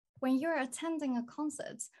When you're attending a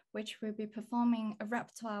concert, which will be performing a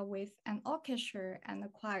repertoire with an orchestra and a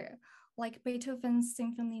choir, like Beethoven's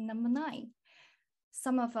Symphony No. 9,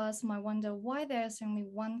 some of us might wonder why there's only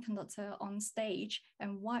one conductor on stage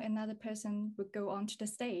and why another person would go onto the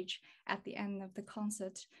stage at the end of the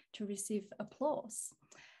concert to receive applause.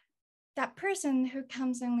 That person who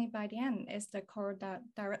comes only by the end is the choral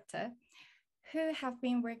director, who have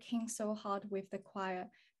been working so hard with the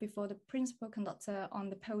choir before the principal conductor on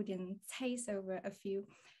the podium takes over a few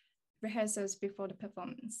rehearsals before the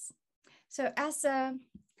performance. So as an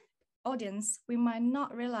audience, we might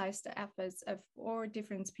not realize the efforts of all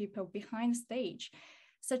different people behind the stage,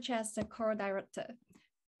 such as the choral director,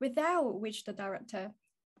 without which the director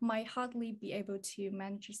might hardly be able to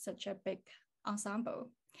manage such a big ensemble.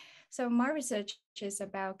 So my research is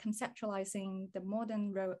about conceptualizing the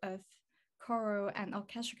modern role of choral and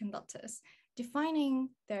orchestral conductors, defining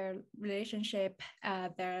their relationship,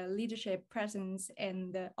 their leadership presence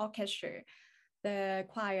in the orchestra, the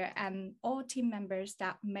choir, and all team members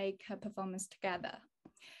that make a performance together.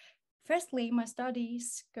 Firstly, my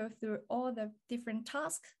studies go through all the different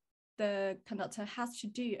tasks the conductor has to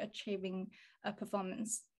do achieving a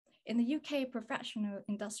performance. In the UK professional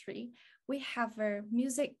industry, we have a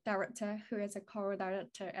music director who is a choral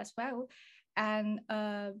director as well, and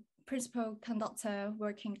a principal conductor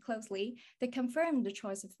working closely. They confirm the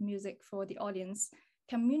choice of music for the audience,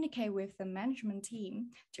 communicate with the management team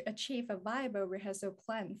to achieve a viable rehearsal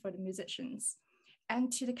plan for the musicians,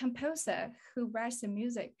 and to the composer who writes the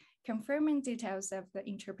music, confirming details of the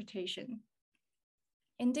interpretation.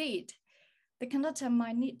 Indeed, the conductor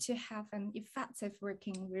might need to have an effective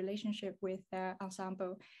working relationship with their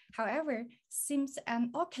ensemble. However, since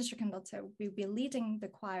an orchestra conductor will be leading the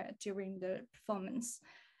choir during the performance,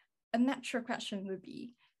 a natural question would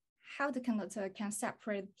be how the conductor can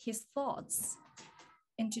separate his thoughts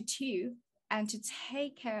into two and to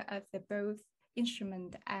take care of the both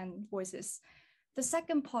instrument and voices. The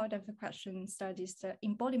second part of the question studies the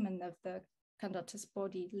embodiment of the conductor's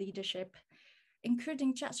body leadership,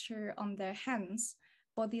 including gesture on their hands,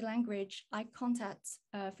 body language, eye contact,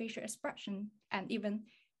 facial expression, and even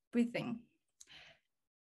breathing.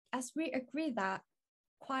 As we agree that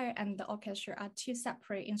choir and the orchestra are two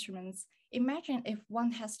separate instruments, imagine if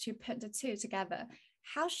one has to put the two together.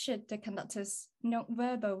 How should the conductor's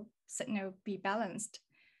non-verbal signal be balanced?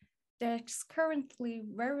 There's currently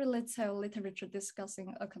very little literature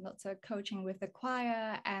discussing a conductor coaching with the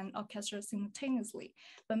choir and orchestra simultaneously,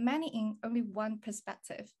 but many in only one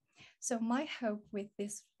perspective. So my hope with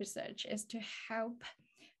this research is to help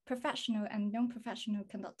professional and non-professional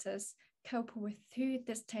conductors cope with two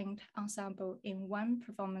distinct ensembles in one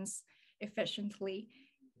performance efficiently,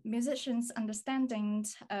 musicians' understanding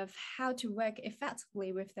of how to work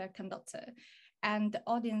effectively with their conductor, and the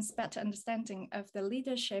audience better understanding of the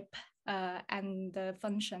leadership and the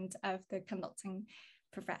functions of the conducting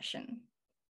profession.